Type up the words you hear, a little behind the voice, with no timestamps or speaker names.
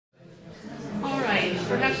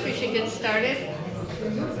get started?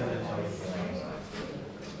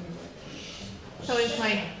 So it's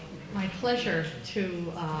my pleasure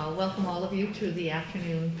to welcome all of you to the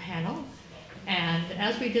afternoon panel. And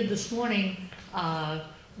as we did this morning, I'll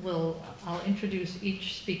introduce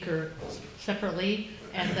each speaker separately,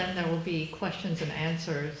 and then there will be questions and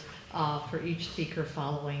answers for each speaker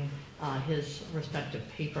following his respective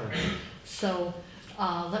paper. So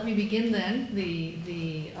let me begin then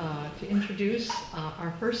to introduce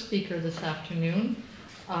our first speaker this afternoon,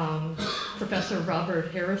 Professor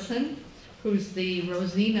Robert Harrison, who's the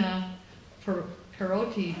Rosina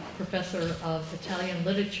Perotti Professor of Italian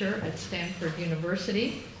Literature at Stanford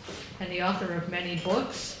University and the author of many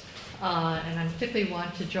books. And I particularly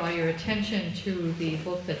want to draw your attention to the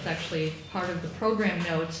book that's actually part of the program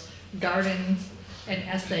notes, Gardens, an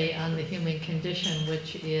Essay on the Human Condition,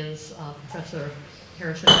 which is Professor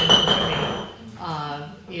Harrison mentioned to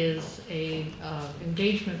me, is an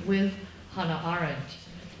engagement with Hannah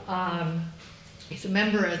Arendt. He's a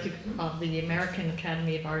member of the American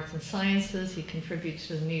Academy of Arts and Sciences. He contributes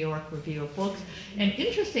to the New York Review of Books. And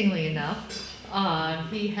interestingly enough,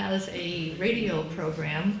 he has a radio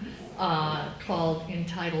program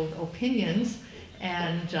entitled Opinions.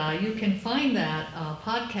 And you can find that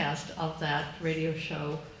podcast of that radio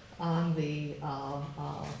show on the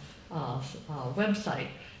website.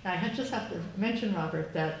 I just have to mention,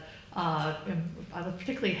 Robert, that I was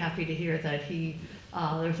particularly happy to hear that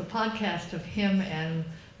there's a podcast of him and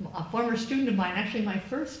a former student of mine, actually my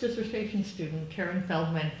first dissertation student, Karen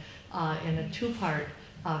Feldman, in a two-part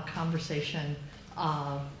conversation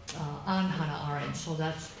on Hannah Arendt. So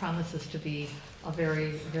that promises to be a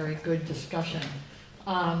very, very good discussion.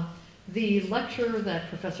 The lecture that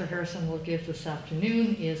Professor Harrison will give this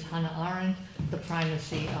afternoon is Hannah Arendt, The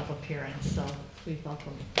Primacy of Appearance. So please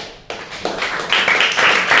welcome.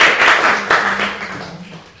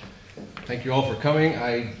 Thank you all for coming.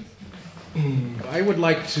 I would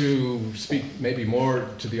like to speak maybe more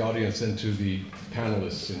to the audience than to the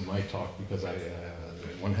panelists in my talk, because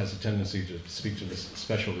one has a tendency to speak to the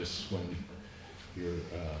specialists when you're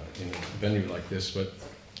in a venue like this. But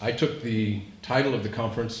I took the title of the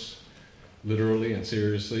conference literally and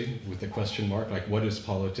seriously with a question mark, like what is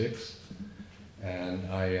politics? And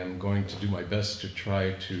I am going to do my best to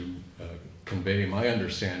try to convey my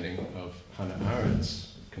understanding of Hannah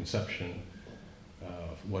Arendt's conception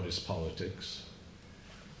of what is politics.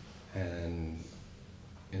 And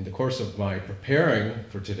in the course of my preparing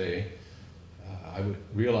for today, I would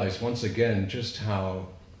realize once again just how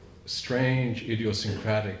strange,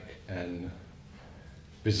 idiosyncratic, and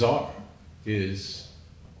bizarre is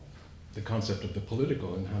the concept of the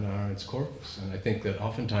political in Hannah Arendt's corpus. And I think that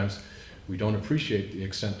oftentimes we don't appreciate the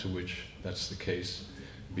extent to which that's the case,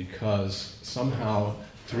 because somehow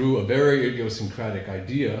through a very idiosyncratic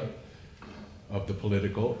idea of the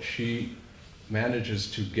political, she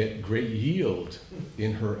manages to get great yield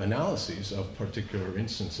in her analyses of particular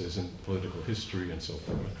instances in political history and so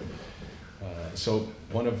forth. So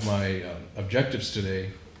one of my objectives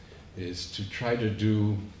today is to try to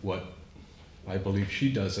do what I believe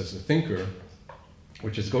she does as a thinker,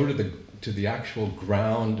 which is go to the actual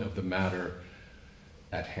ground of the matter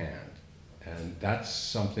at hand. And that's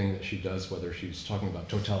something that she does whether she's talking about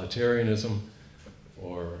totalitarianism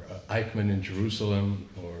or Eichmann in Jerusalem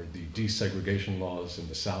or the desegregation laws in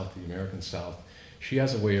the South, the American South. She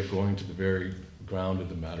has a way of going to the very ground of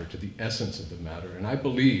the matter, to the essence of the matter. And I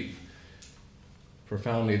believe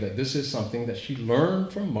profoundly that this is something that she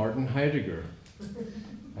learned from Martin Heidegger.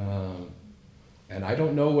 And I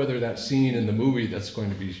don't know whether that scene in the movie that's going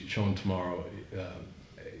to be shown tomorrow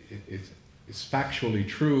is factually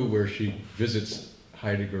true, where she visits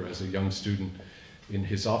Heidegger as a young student in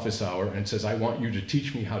his office hour and says, I want you to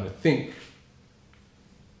teach me how to think.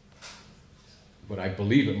 But I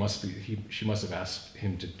believe it must be, she must have asked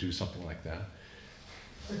him to do something like that.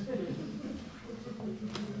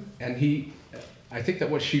 And I think that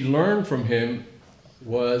what she learned from him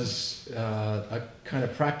was a kind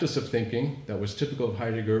of practice of thinking that was typical of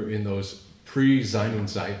Heidegger in those pre-Sein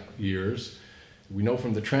years. We know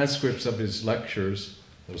from the transcripts of his lectures,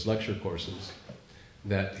 those lecture courses,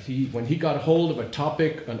 that when he got hold of a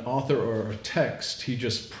topic, an author, or a text, he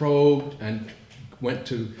just probed and went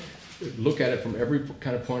to look at it from every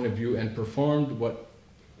kind of point of view and performed what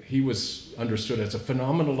he was understood as a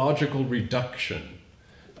phenomenological reduction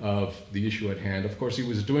of the issue at hand. Of course, he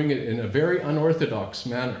was doing it in a very unorthodox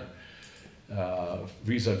manner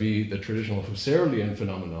vis-a-vis the traditional Husserlian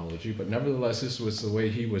phenomenology, but nevertheless, this was the way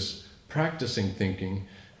he was practicing thinking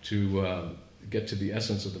to get to the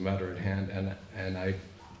essence of the matter at hand. And I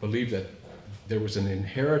believe that there was an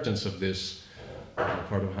inheritance of this on the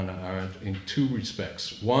part of Hannah Arendt in two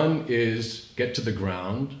respects. One is get to the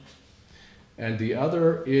ground, and the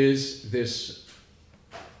other is this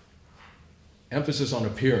emphasis on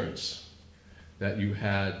appearance that you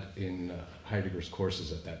had in Heidegger's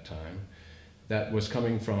courses at that time, that was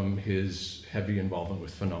coming from his heavy involvement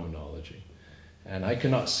with phenomenology. And I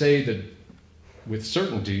cannot say that with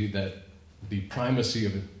certainty that the primacy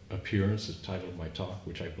of appearance, the title of my talk,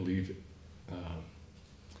 which I believe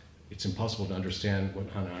it's impossible to understand what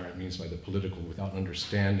Hannah Arendt means by the political without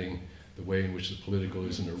understanding the way in which the political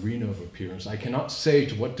is an arena of appearance. I cannot say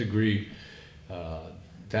to what degree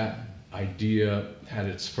that idea had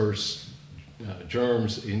its first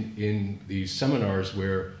germs in these seminars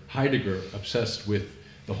where Heidegger obsessed with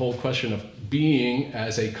the whole question of being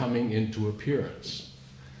as a coming into appearance.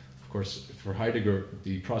 Of course, for Heidegger,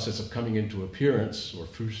 the process of coming into appearance, or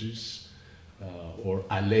physis, or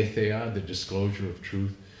aletheia, the disclosure of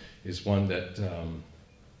truth, is one that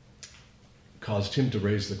caused him to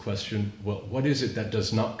raise the question, well, what is it that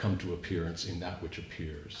does not come to appearance in that which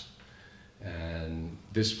appears? And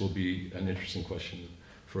this will be an interesting question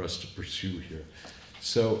for us to pursue here.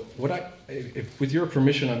 So with your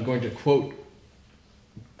permission, I'm going to quote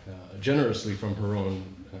generously from her own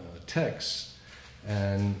texts,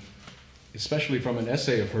 and especially from an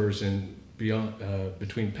essay of hers in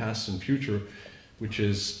Between Past and Future, which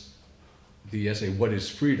is the essay, What is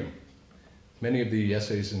Freedom? Many of the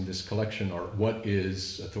essays in this collection are what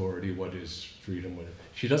is authority, what is freedom.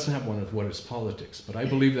 She doesn't have one of what is politics, but I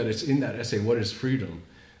believe that it's in that essay, What is Freedom,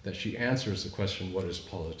 that she answers the question, what is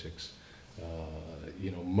politics,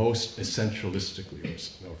 most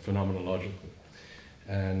essentialistically or phenomenologically.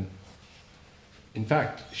 And in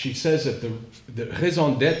fact, she says that the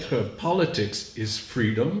raison d'être of politics is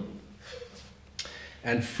freedom,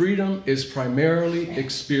 and freedom is primarily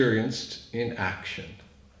experienced in action.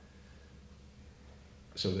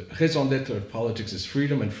 So the raison d'être of politics is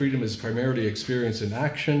freedom, and freedom is primarily experienced in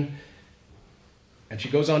action. And she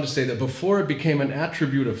goes on to say that before it became an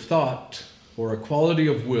attribute of thought or a quality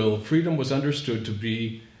of will, freedom was understood to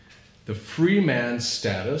be the free man's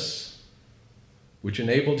status, which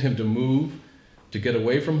enabled him to move, to get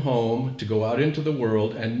away from home, to go out into the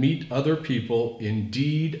world and meet other people in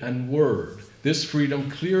deed and word. This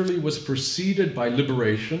freedom clearly was preceded by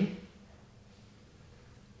liberation.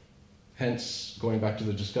 Hence, going back to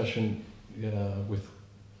the discussion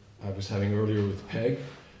I was having earlier with Peg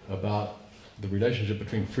about the relationship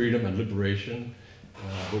between freedom and liberation,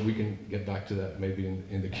 but we can get back to that maybe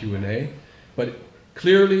in the Q&A. But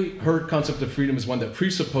clearly, her concept of freedom is one that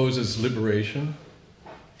presupposes liberation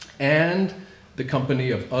and the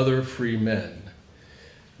company of other free men.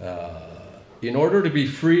 In order to be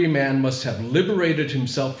free, man must have liberated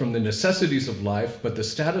himself from the necessities of life, but the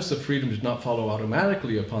status of freedom did not follow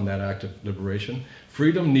automatically upon that act of liberation.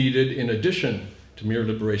 Freedom needed, in addition to mere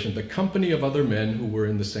liberation, the company of other men who were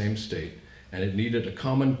in the same state, and it needed a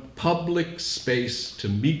common public space to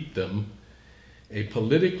meet them, a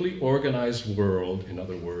politically organized world, in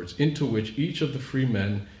other words, into which each of the free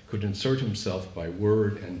men could insert himself by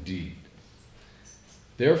word and deed.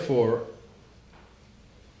 Therefore,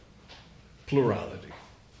 plurality,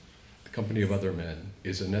 the company of other men,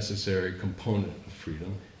 is a necessary component of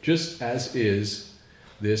freedom, just as is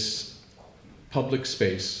this public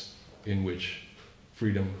space in which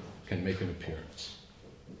freedom can make an appearance.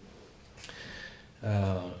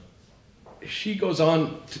 She goes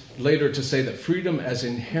on later to say that freedom as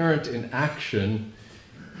inherent in action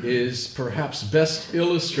is perhaps best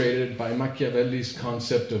illustrated by Machiavelli's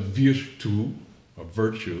concept of virtu, or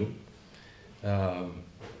virtue,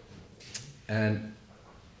 and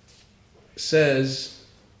says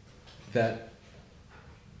that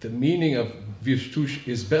the meaning of virtus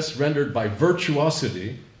is best rendered by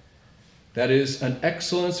virtuosity, that is, an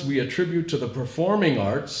excellence we attribute to the performing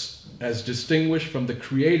arts as distinguished from the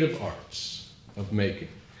creative arts of making.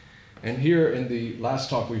 And here in the last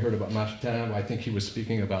talk we heard about Martin, I think he was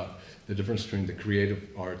speaking about the difference between the creative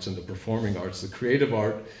arts and the performing arts. The creative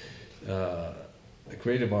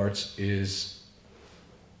arts is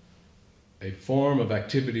a form of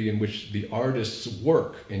activity in which the artist's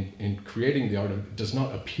work in creating the art does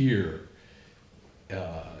not appear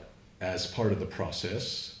as part of the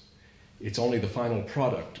process. It's only the final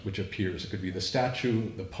product which appears. It could be the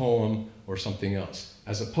statue, the poem, or something else.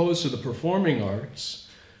 As opposed to the performing arts,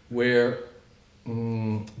 where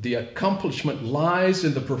the accomplishment lies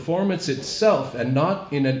in the performance itself and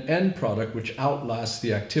not in an end product which outlasts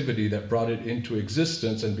the activity that brought it into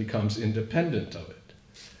existence and becomes independent of it.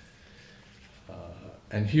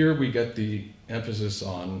 And here we get the emphasis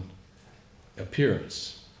on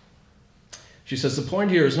appearance. She says, the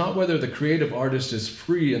point here is not whether the creative artist is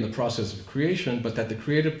free in the process of creation, but that the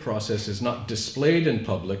creative process is not displayed in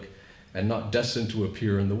public and not destined to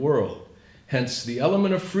appear in the world. Hence, the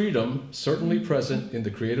element of freedom, certainly present in the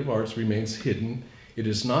creative arts, remains hidden. It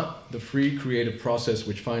is not the free creative process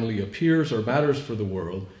which finally appears or matters for the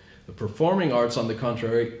world. The performing arts, on the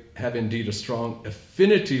contrary, have indeed a strong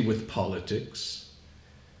affinity with politics.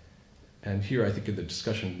 And here, I think in the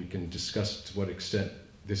discussion, we can discuss to what extent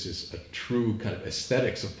this is a true kind of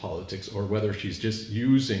aesthetics of politics, or whether she's just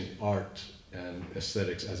using art and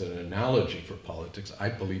aesthetics as an analogy for politics. I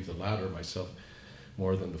believe the latter myself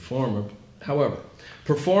more than the former. However,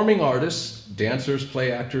 performing artists, dancers,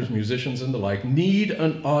 play actors, musicians, and the like, need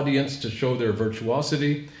an audience to show their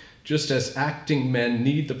virtuosity, just as acting men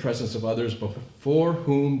need the presence of others before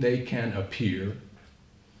whom they can appear.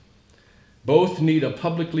 Both need a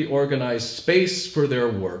publicly organized space for their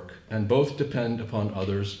work, and both depend upon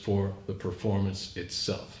others for the performance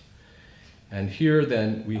itself. And here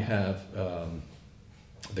then we have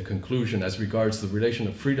the conclusion as regards the relation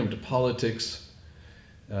of freedom to politics.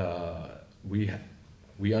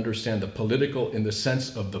 We understand the political in the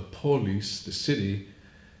sense of the polis, the city.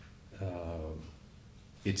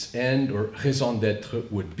 Its end or raison d'être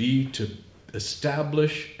would be to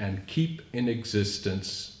establish and keep in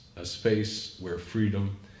existence a space where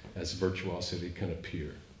freedom as virtuosity can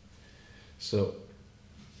appear. So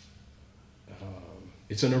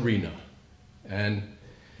it's an arena. And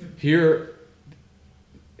here,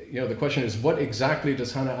 the question is, what exactly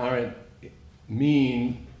does Hannah Arendt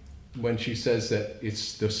mean when she says that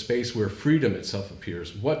it's the space where freedom itself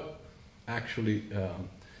appears? What actually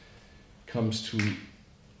comes to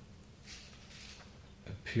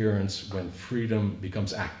appearance when freedom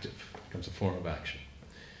becomes active, becomes a form of action?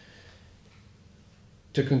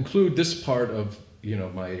 To conclude this part of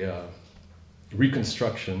my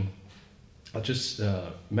reconstruction, I'll just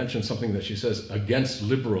mention something that she says against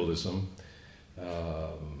liberalism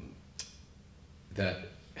that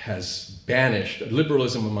has banished,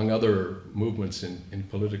 liberalism among other movements in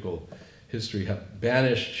political history have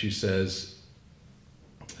banished, she says,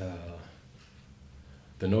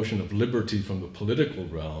 the notion of liberty from the political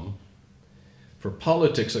realm. For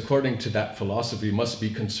politics, according to that philosophy, must be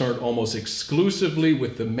concerned almost exclusively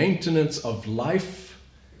with the maintenance of life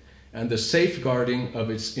and the safeguarding of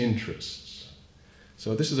its interests.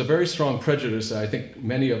 So this is a very strong prejudice that I think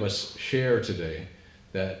many of us share today,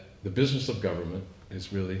 that the business of government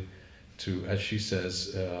is really to, as she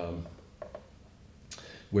says,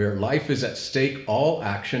 where life is at stake, all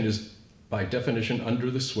action is by definition under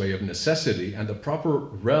the sway of necessity, and the proper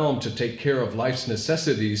realm to take care of life's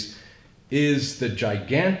necessities is the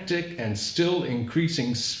gigantic and still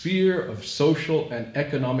increasing sphere of social and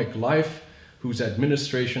economic life, whose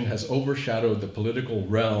administration has overshadowed the political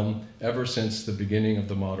realm ever since the beginning of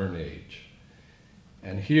the modern age.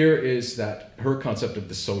 And here is that her concept of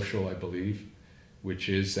the social, I believe, which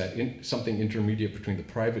is that something intermediate between the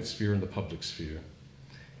private sphere and the public sphere.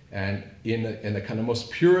 And in the kind of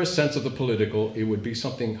most purest sense of the political, it would be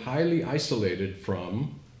something highly isolated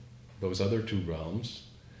from those other two realms,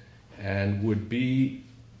 and would be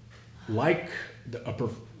like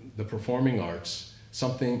the performing arts,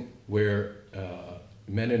 something where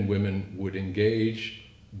men and women would engage,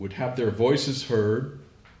 would have their voices heard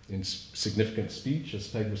in significant speech, as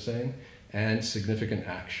Peg was saying, and significant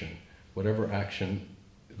action, whatever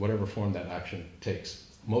form that action takes.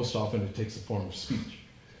 Most often it takes the form of speech,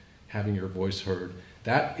 having your voice heard.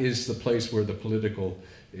 That is the place where the political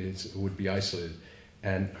would be isolated.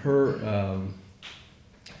 And her,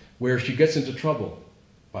 where she gets into trouble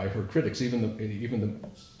by her critics, even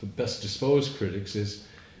the best disposed critics, is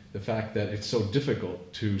the fact that it's so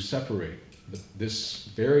difficult to separate this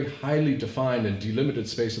very highly defined and delimited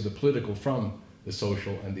space of the political from the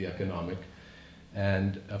social and the economic.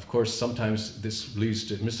 And of course, sometimes this leads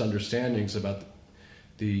to misunderstandings about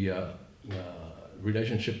the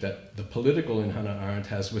relationship that the political in Hannah Arendt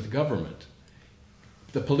has with government.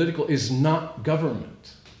 The political is not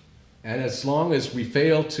government. And as long as we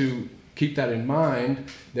fail to keep that in mind,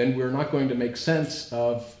 then we're not going to make sense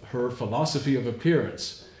of her philosophy of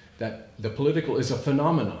appearance, that the political is a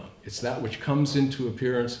phenomenon. It's that which comes into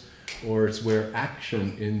appearance, or it's where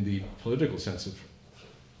action in the political sense of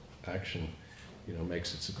action,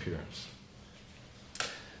 makes its appearance.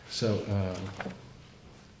 So,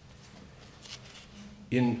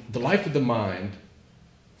 in The Life of the Mind,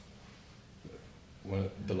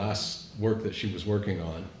 the last work that she was working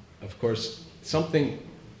on, of course, something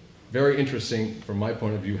very interesting from my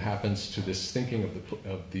point of view happens to this thinking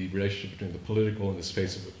of the relationship between the political and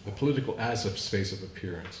the political as a space of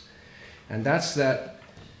appearance. And that's that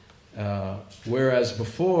Whereas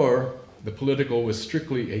before, the political was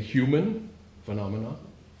strictly a human phenomenon,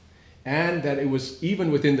 and that it was,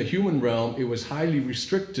 even within the human realm, it was highly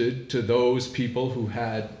restricted to those people who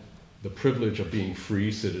had the privilege of being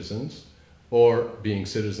free citizens or being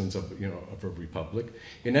citizens of, of a republic.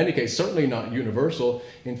 In any case, certainly not universal.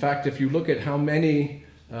 In fact, if you look at how many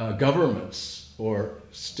governments or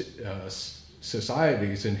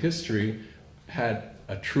societies in history had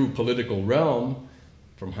a true political realm,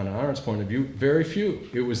 from Hannah Arendt's point of view, very few.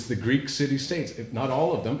 It was the Greek city-states, not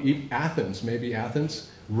all of them, even Athens, maybe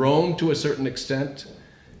Athens, Rome to a certain extent,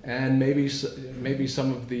 and maybe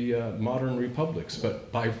some of the modern republics.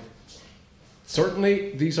 But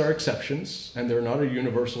certainly these are exceptions, and they're not a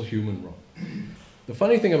universal human realm. The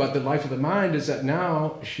funny thing about the life of the mind is that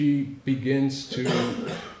now she begins to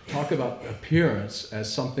talk about appearance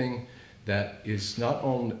as something that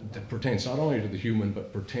pertains not only to the human,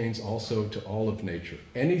 but pertains also to all of nature.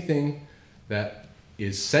 Anything that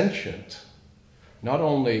is sentient not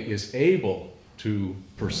only is able to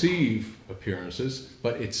perceive appearances,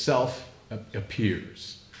 but itself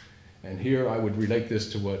appears. And here I would relate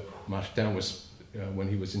this to what Martin was, when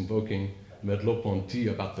he was invoking Merleau-Ponty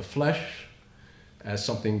about the flesh as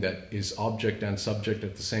something that is object and subject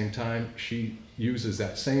at the same time. She uses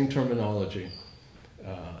that same terminology,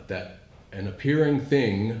 that an appearing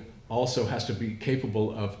thing also has to be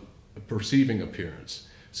capable of perceiving appearance.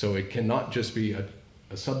 So it cannot just be a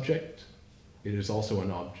subject, it is also an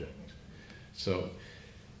object. So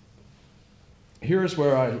here's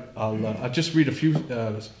where I'll just read a few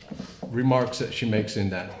remarks that she makes in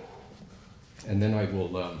that, and then I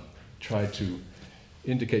will try to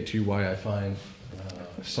indicate to you why I find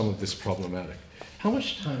some of this problematic. How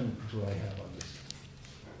much time do I have on this?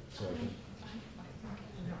 So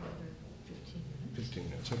 15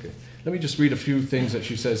 minutes, okay. Let me just read a few things that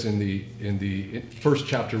she says in the first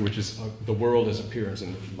chapter, which is the world as appearance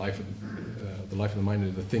and the life of the mind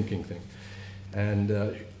and the thinking thing. And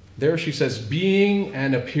there she says, being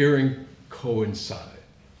and appearing coincide.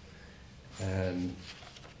 And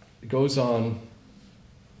it goes on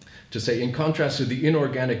to say, in contrast to the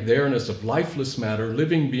inorganic there-ness of lifeless matter,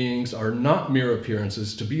 living beings are not mere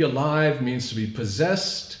appearances. To be alive means to be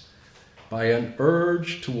possessed by an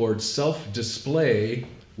urge towards self-display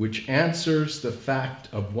which answers the fact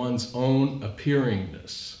of one's own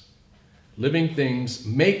appearingness. Living things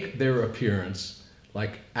make their appearance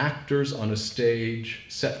like actors on a stage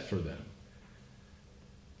set for them.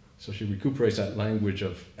 So she recuperates that language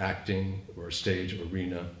of acting or a stage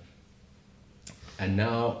arena. And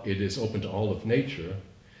now it is open to all of nature.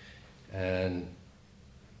 And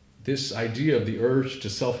this idea of the urge to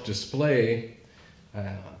self-display,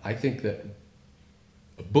 I think that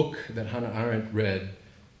a book that Hannah Arendt read,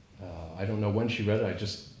 I don't know when she read it, I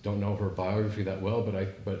just don't know her biography that well, but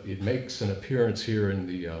it makes an appearance here in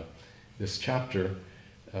this chapter,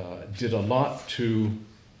 did a lot to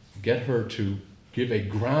get her to give a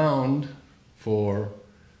ground for,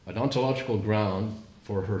 an ontological ground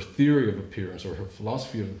for her theory of appearance or her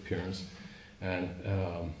philosophy of appearance. And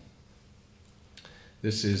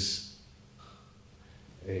this is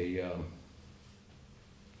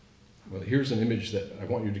well, here's an image that I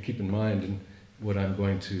want you to keep in mind in what I'm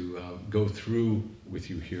going to go through with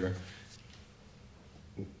you here,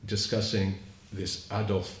 discussing this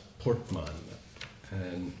Adolf Portmann.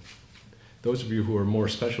 And those of you who are more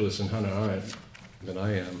specialists in Hannah Arendt than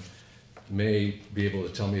I am may be able to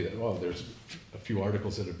tell me that, oh, there's a few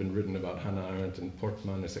articles that have been written about Hannah Arendt and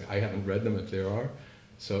Portmann. I say, I haven't read them if there are.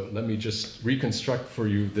 So let me just reconstruct for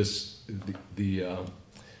you the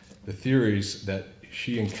theories that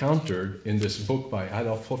she encountered in this book by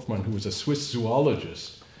Adolf Portmann, who was a Swiss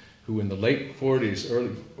zoologist, who in the late 40s,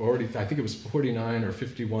 I think it was 49 or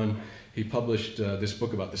 51, he published this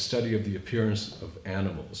book about the study of the appearance of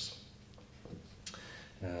animals.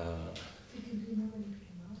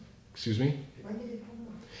 Excuse me? When did it come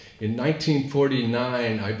out? In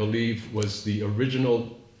 1949, I believe, was the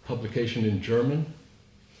original publication in German.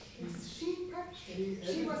 She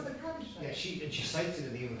was the publisher. Yeah, she cites it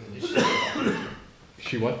in the human condition.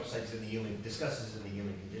 She what? Cites it in the human, discusses it in the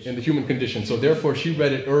human condition. In the human condition. So therefore, she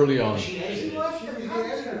read it early on. She edited was it. the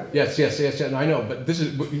publisher. Yes, I know. But this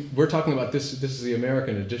is, we're talking about this. This is the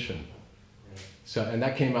American edition. So, and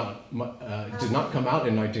that came out, did not come out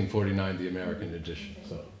in 1949, the American edition.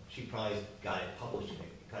 So She probably got it published,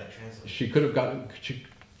 got it translated. she could have she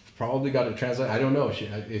probably got it translated. I don't know.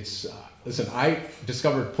 Listen, I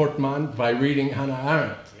discovered Portmann by reading Hannah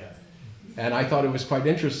Arendt. Yeah. And I thought it was quite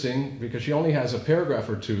interesting because she only has a paragraph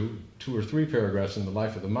or two or three paragraphs in The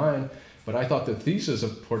Life of the Mind, but I thought the thesis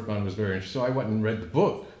of Portmann was very interesting, so I went and read the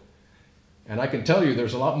book. And I can tell you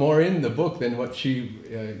there's a lot more in the book than what she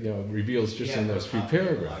reveals just in those few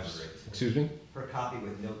paragraphs. Excuse me? Her copy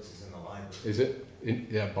with notes is in the library. Is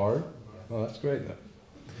it? Bard? Oh, that's great.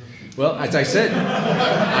 Well, as I said,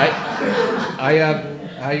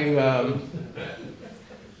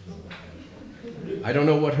 I don't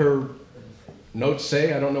know what her notes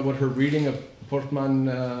say. I don't know what her reading of Portman,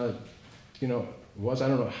 was. I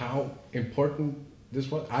don't know how important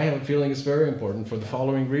this was. I have a feeling it's very important for the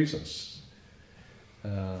following reasons.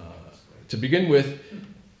 To begin with,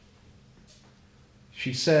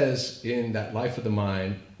 she says in that Life of the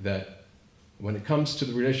Mind that when it comes to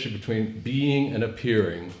the relationship between being and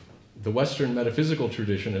appearing, the Western metaphysical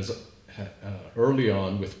tradition is early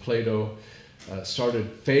on with Plato started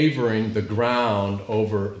favoring the ground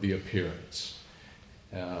over the appearance.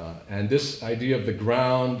 And this idea of the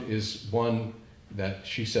ground is one that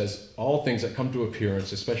she says all things that come to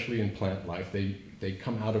appearance, especially in plant life, they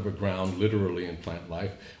come out of a ground literally in plant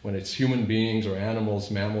life. When it's human beings or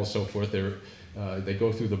animals, mammals, so forth, they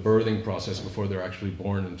go through the birthing process before they're actually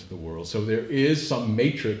born into the world. So there is some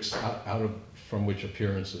matrix from which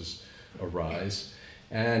appearances arise.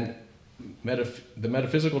 And the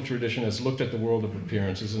metaphysical tradition has looked at the world of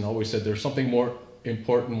appearances and always said there's something more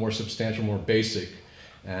important, more substantial, more basic,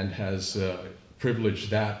 and has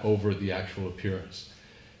privileged that over the actual appearance.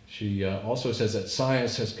 She also says that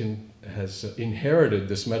science has inherited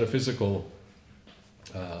this metaphysical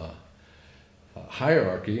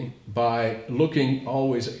hierarchy by looking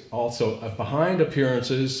always also behind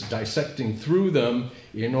appearances, dissecting through them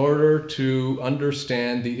in order to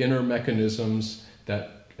understand the inner mechanisms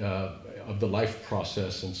that of the life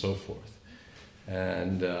process and so forth.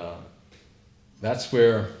 And that's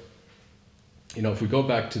where, if we go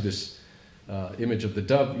back to this image of the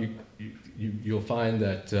dove, you'll find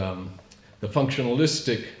that the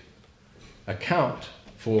functionalistic account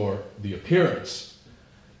for the appearance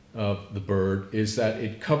of the bird is that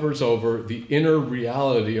it covers over the inner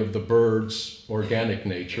reality of the bird's organic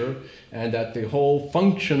nature, and that the whole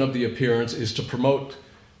function of the appearance is to promote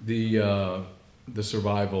the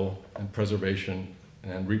survival and preservation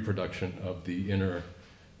and reproduction of the inner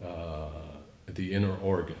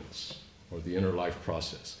organs, or the inner life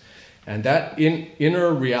process. And that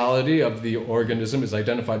inner reality of the organism is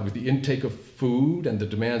identified with the intake of food and the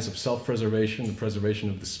demands of self-preservation, the preservation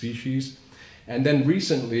of the species. And then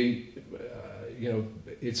recently,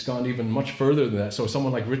 it's gone even much further than that. So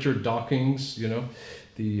someone like Richard Dawkins,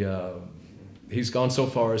 he's gone so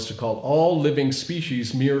far as to call all living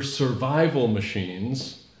species mere survival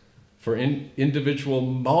machines for individual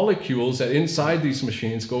molecules that inside these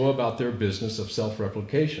machines go about their business of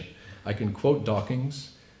self-replication. I can quote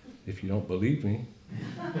Dawkins, if you don't believe me.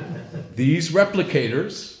 These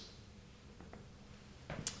replicators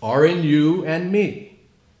are in you and me.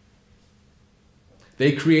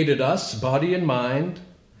 They created us, body and mind,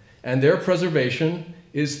 and their preservation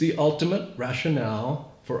is the ultimate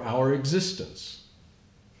rationale for our existence.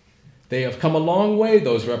 They have come a long way,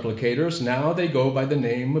 those replicators. Now they go by the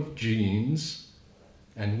name of genes,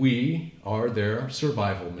 and we are their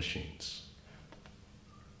survival machines.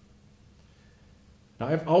 Now,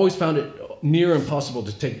 I've always found it near impossible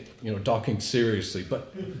to take, Dawkins seriously,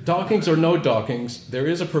 but Dawkins or no Dawkins, there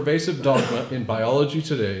is a pervasive dogma in biology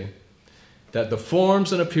today that the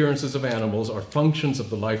forms and appearances of animals are functions of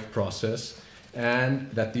the life process, and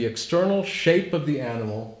that the external shape of the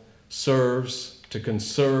animal serves to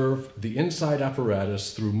conserve the inside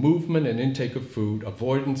apparatus through movement and intake of food,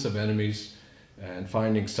 avoidance of enemies, and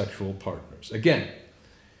finding sexual partners. Again,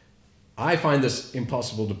 I find this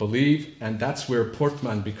impossible to believe, and that's where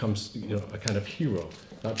Portman becomes a kind of hero,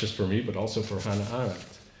 not just for me, but also for Hannah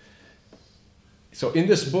Arendt. So in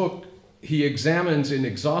this book, he examines in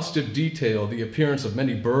exhaustive detail the appearance of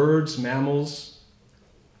many birds, mammals,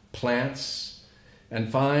 plants,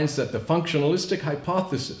 and finds that the functionalistic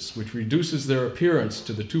hypothesis, which reduces their appearance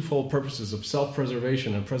to the twofold purposes of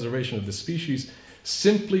self-preservation and preservation of the species,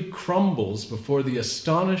 simply crumbles before the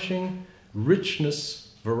astonishing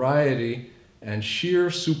richness, variety, and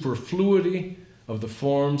sheer superfluity of the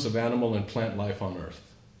forms of animal and plant life on Earth.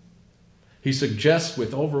 He suggests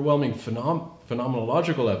with overwhelming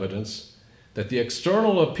phenomenological evidence that the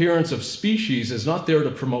external appearance of species is not there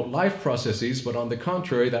to promote life processes, but on the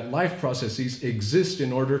contrary, that life processes exist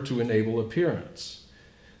in order to enable appearance.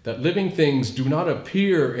 That living things do not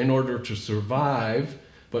appear in order to survive,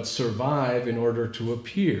 but survive in order to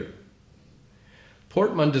appear.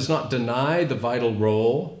 Portman does not deny the vital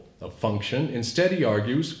role of function. Instead, he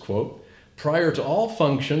argues, quote, prior to all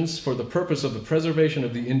functions for the purpose of the preservation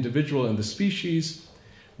of the individual and the species,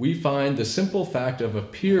 we find the simple fact of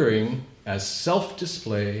appearing as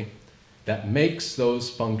self-display that makes those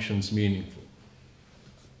functions meaningful.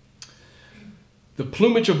 The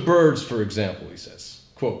plumage of birds, for example, he says,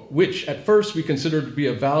 quote, which at first we consider to be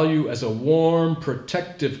of value as a warm,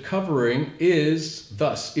 protective covering, is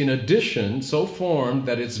thus, in addition, so formed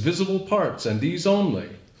that its visible parts, and these only,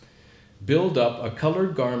 build up a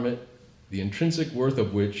colored garment, the intrinsic worth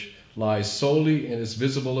of which lies solely in its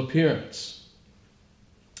visible appearance.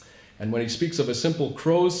 And when he speaks of a simple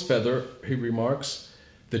crow's feather, he remarks,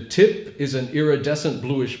 the tip is an iridescent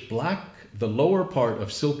bluish black, the lower part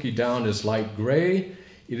of silky down is light gray.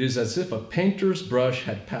 It is as if a painter's brush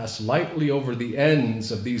had passed lightly over the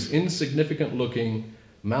ends of these insignificant-looking,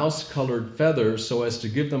 mouse-colored feathers so as to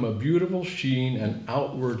give them a beautiful sheen and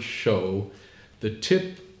outward show. The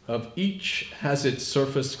tip of each has its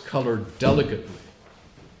surface colored delicately.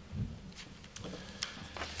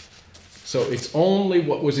 So it's only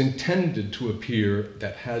what was intended to appear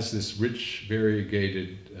that has this rich,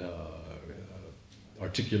 variegated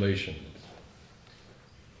articulation.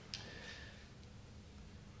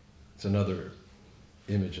 It's another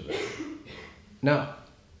image of it. Now,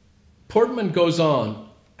 Portman goes on,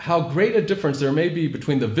 how great a difference there may be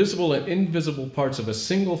between the visible and invisible parts of a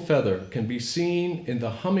single feather can be seen in the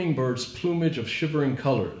hummingbird's plumage of shivering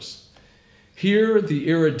colors. Here, the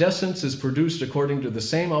iridescence is produced according to the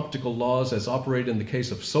same optical laws as operate in the case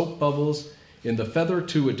of soap bubbles. In the feather,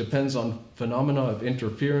 too, it depends on phenomena of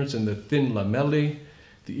interference in the thin lamellae.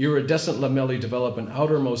 The iridescent lamellae develop an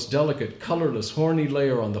outermost delicate, colorless, horny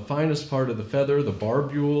layer on the finest part of the feather, the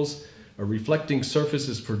barbules. A reflecting surface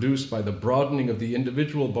is produced by the broadening of the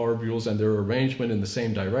individual barbules and their arrangement in the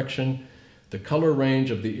same direction. The color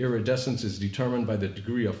range of the iridescence is determined by the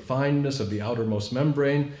degree of fineness of the outermost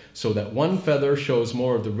membrane, so that one feather shows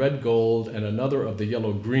more of the red-gold and another of the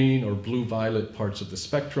yellow-green or blue-violet parts of the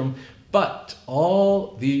spectrum. But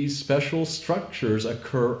all these special structures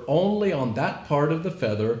occur only on that part of the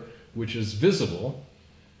feather which is visible.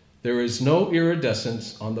 There is no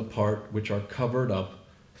iridescence on the part which are covered up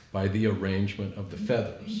by the arrangement of the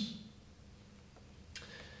feathers.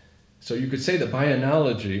 So you could say that by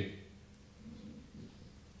analogy,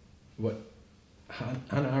 what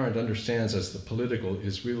Hannah Arendt understands as the political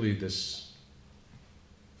is really this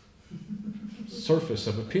surface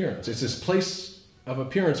of appearance. It's this place of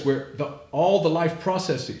appearance where all the life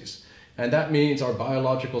processes, and that means our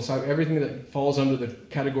biological side, everything that falls under the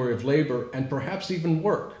category of labor, and perhaps even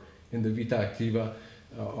work in the vita activa,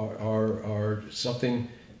 are something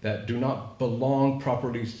that do not belong,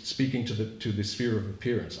 properly speaking, to the sphere of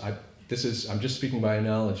appearance. I'm just speaking by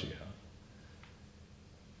analogy.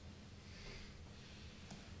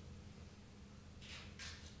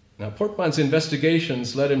 Now, Portman's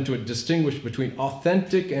investigations led him to distinguish between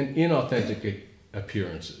authentic and inauthentic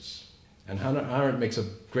appearances. And Hannah Arendt makes a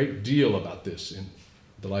great deal about this in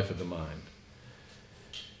The Life of the Mind.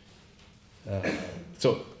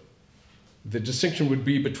 So the distinction would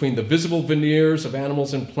be between the visible veneers of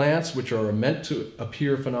animals and plants, which are meant to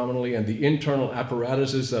appear phenomenally, and the internal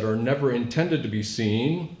apparatuses that are never intended to be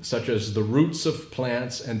seen, such as the roots of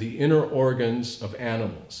plants and the inner organs of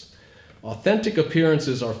animals. Authentic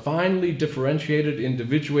appearances are finely differentiated,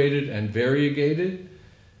 individuated, and variegated.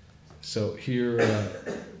 So here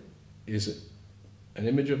is an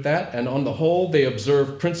image of that. And on the whole, they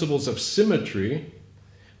observe principles of symmetry,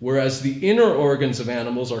 whereas the inner organs of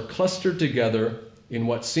animals are clustered together in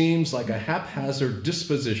what seems like a haphazard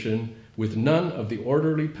disposition with none of the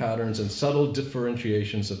orderly patterns and subtle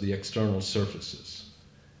differentiations of the external surfaces.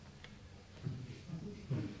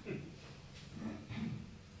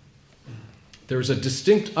 There's a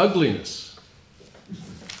distinct ugliness.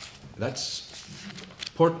 That's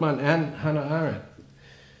Portman and Hannah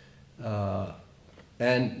Arendt.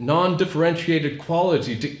 And non-differentiated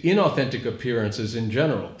quality to inauthentic appearances in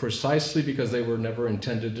general, precisely because they were never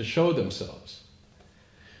intended to show themselves.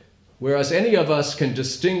 Whereas any of us can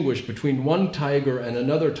distinguish between one tiger and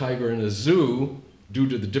another tiger in a zoo due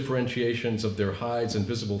to the differentiations of their hides and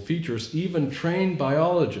visible features, even trained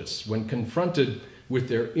biologists, when confronted with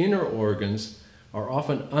their inner organs, are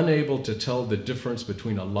often unable to tell the difference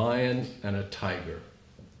between a lion and a tiger,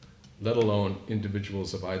 let alone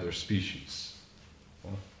individuals of either species.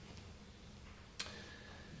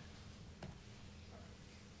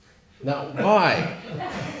 Now, why,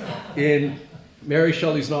 in Mary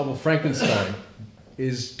Shelley's novel Frankenstein,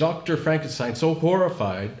 is Dr. Frankenstein so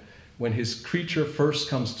horrified when his creature first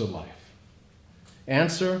comes to life?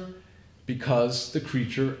 Answer, because the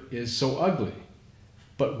creature is so ugly.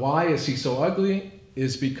 But why is he so ugly?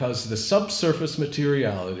 Is because the subsurface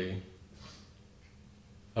materiality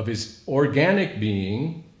of his organic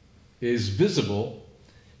being is visible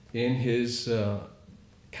in his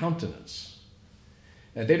countenance.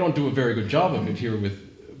 And they don't do a very good job of it here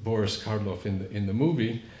with Boris Karloff in the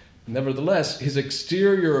movie. Nevertheless, his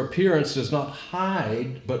exterior appearance does not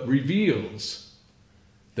hide, but reveals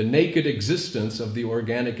the naked existence of the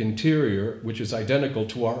organic interior, which is identical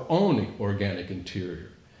to our own organic interior.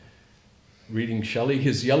 Reading Shelley,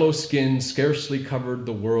 his yellow skin scarcely covered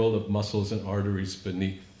the world of muscles and arteries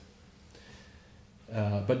beneath.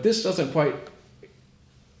 But this doesn't quite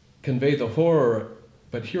convey the horror,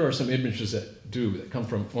 but here are some images that do, that come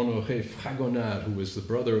from Honoré Fragonard, who was the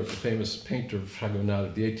brother of the famous painter Fragonard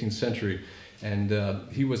of the 18th century. And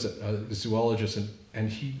he was a zoologist, and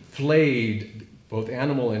he flayed both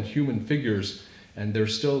animal and human figures. And they're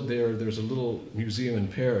still there. There's a little museum in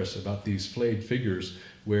Paris about these flayed figures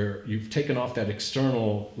where you've taken off that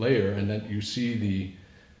external layer, and then you see the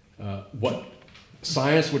what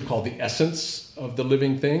science would call the essence of the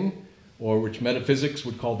living thing, or which metaphysics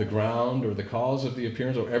would call the ground or the cause of the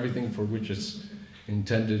appearance, or everything for which it's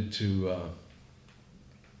intended to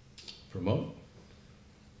promote.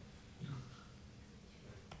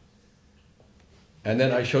 And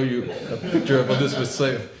then I show you a picture of Elizabeth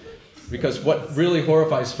Slater, because what really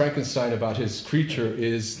horrifies Frankenstein about his creature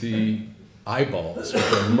is the eyeballs, which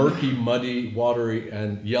are murky, muddy, watery,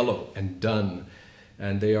 and yellow and dun.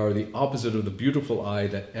 And they are the opposite of the beautiful eye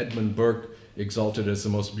that Edmund Burke exalted as the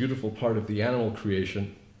most beautiful part of the animal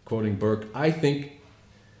creation. Quoting Burke, "I think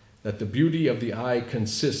that the beauty of the eye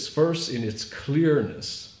consists first in its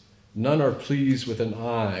clearness. None are pleased with an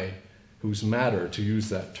eye whose matter, to use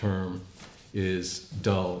that term, is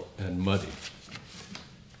dull and muddy."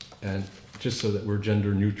 And just so that we're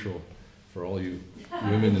gender neutral for all you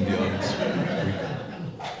women in the audience.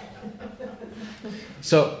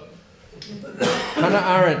 So, Hannah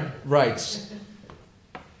Arendt writes,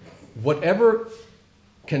 whatever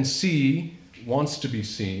can see wants to be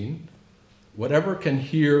seen, whatever can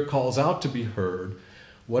hear calls out to be heard,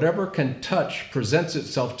 whatever can touch presents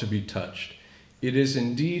itself to be touched. It is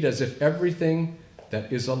indeed as if everything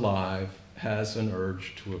that is alive has an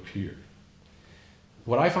urge to appear.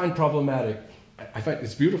 What I find problematic, I find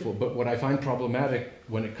it's beautiful, but what I find problematic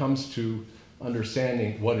when it comes to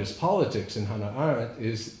understanding what is politics in Hannah Arendt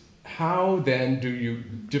is how then do you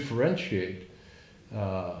differentiate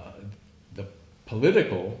the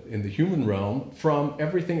political in the human realm from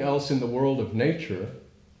everything else in the world of nature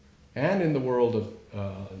and in the world of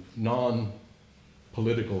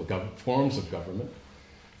non-political forms of government,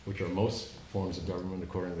 which are most forms of government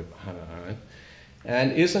according to Hannah Arendt.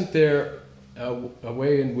 And isn't there a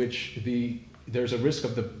way in which there's a risk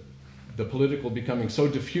of the political becoming so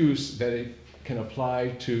diffuse that it can apply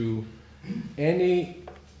to any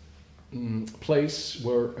place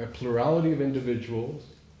where a plurality of individuals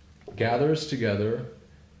gathers together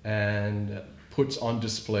and puts on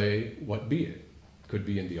display what be it. Could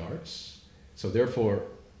be in the arts. So therefore,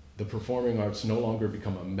 the performing arts no longer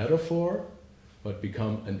become a metaphor, but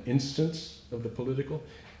become an instance of the political.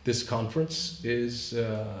 This conference is,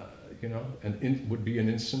 would be an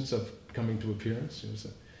instance of coming to appearance.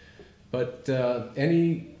 But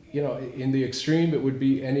in the extreme, it would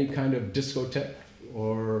be any kind of discotheque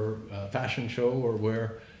or fashion show, or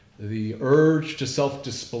where the urge to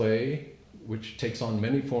self-display, which takes on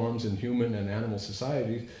many forms in human and animal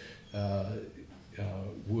societies,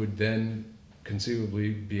 would then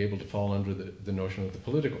conceivably be able to fall under the notion of the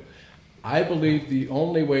political. I believe the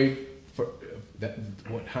only way for that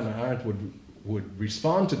what Hannah Arendt would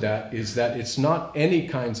respond to that is that it's not any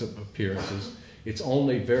kinds of appearances, it's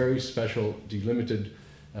only very special, delimited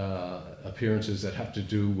appearances that have to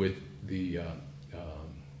do with the,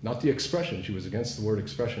 not the expression, she was against the word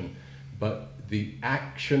expression, but the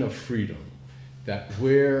action of freedom. That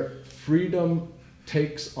where freedom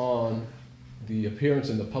takes on the appearance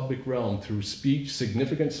in the public realm through speech,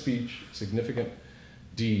 significant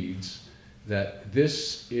deeds, that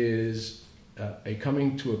this is a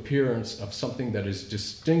coming to appearance of something that is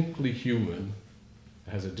distinctly human,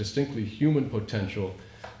 has a distinctly human potential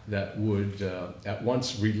that would at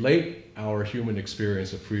once relate our human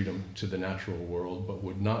experience of freedom to the natural world, but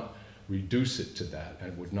would not reduce it to that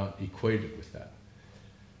and would not equate it with that.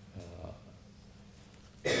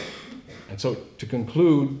 And so to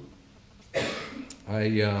conclude,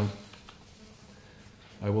 I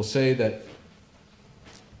will say that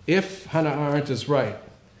if Hannah Arendt is right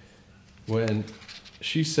when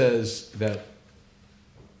she says that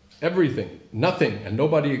everything, nothing, and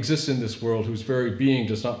nobody exists in this world whose very being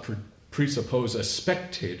does not presuppose a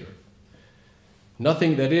spectator.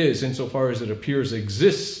 Nothing that is, insofar as it appears,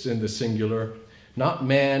 exists in the singular. Not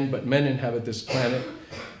man, but men inhabit this planet.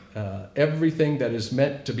 Everything that is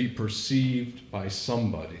meant to be perceived by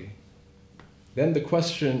somebody then the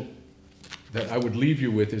question that I would leave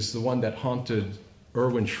you with is the one that haunted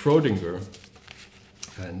Erwin Schrödinger,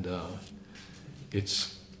 and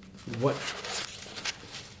it's what,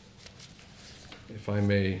 if I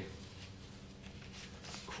may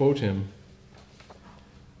quote him,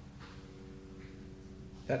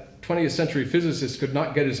 that 20th century physicist could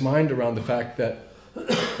not get his mind around the fact that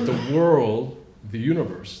the world, the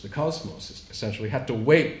universe, the cosmos, essentially had to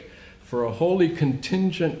wait for a wholly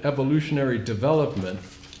contingent evolutionary development,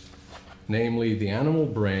 namely the animal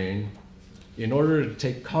brain, in order to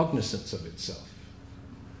take cognizance of itself.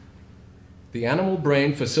 The animal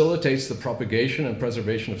brain facilitates the propagation and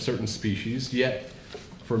preservation of certain species, yet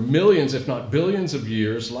for millions, if not billions of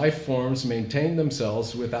years, life forms maintain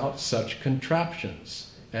themselves without such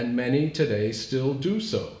contraptions, and many today still do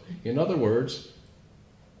so. In other words,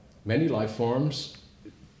 many life forms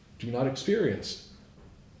do not experience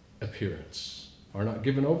appearance, are not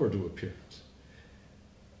given over to appearance.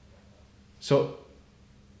 So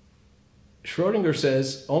Schrödinger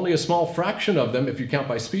says only a small fraction of them, if you count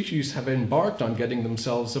by species, have embarked on getting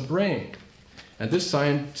themselves a brain. And this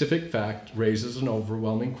scientific fact raises an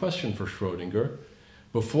overwhelming question for Schrödinger.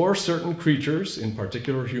 Before certain creatures, in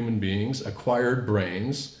particular human beings, acquired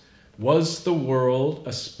brains, was the world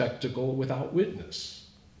a spectacle without witness?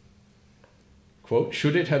 Quote,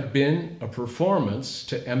 should it have been a performance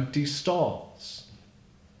to empty stalls?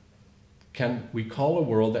 Can we call a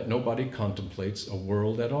world that nobody contemplates a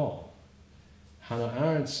world at all? Hannah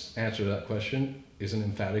Arendt's answer to that question is an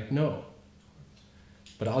emphatic no.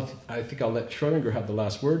 But I think I'll let Schrödinger have the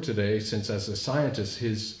last word today, since as a scientist,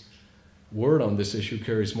 his word on this issue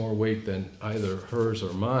carries more weight than either hers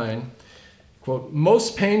or mine. Quote,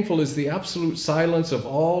 most painful is the absolute silence of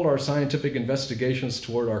all our scientific investigations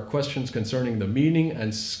toward our questions concerning the meaning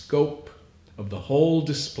and scope of the whole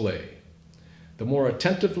display. The more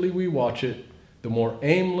attentively we watch it, the more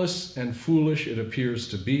aimless and foolish it appears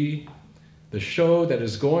to be. The show that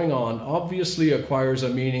is going on obviously acquires a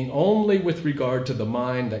meaning only with regard to the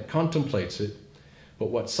mind that contemplates it, but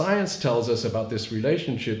what science tells us about this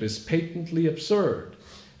relationship is patently absurd,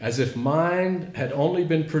 as if mind had only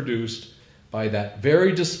been produced by that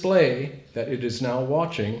very display that it is now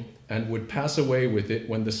watching and would pass away with it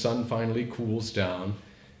when the sun finally cools down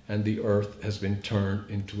and the earth has been turned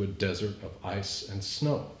into a desert of ice and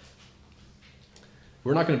snow.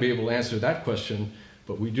 We're not going to be able to answer that question,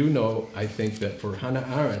 but we do know, I think, that for Hannah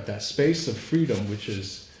Arendt, that space of freedom, which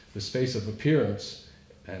is the space of appearance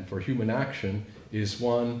and for human action, is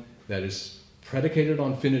one that is predicated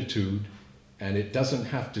on finitude, and it doesn't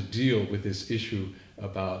have to deal with this issue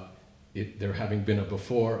about there having been a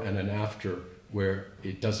before and an after where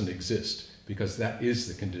it doesn't exist, because that is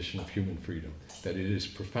the condition of human freedom, that it is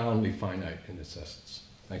profoundly finite in its essence.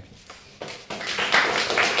 Thank you.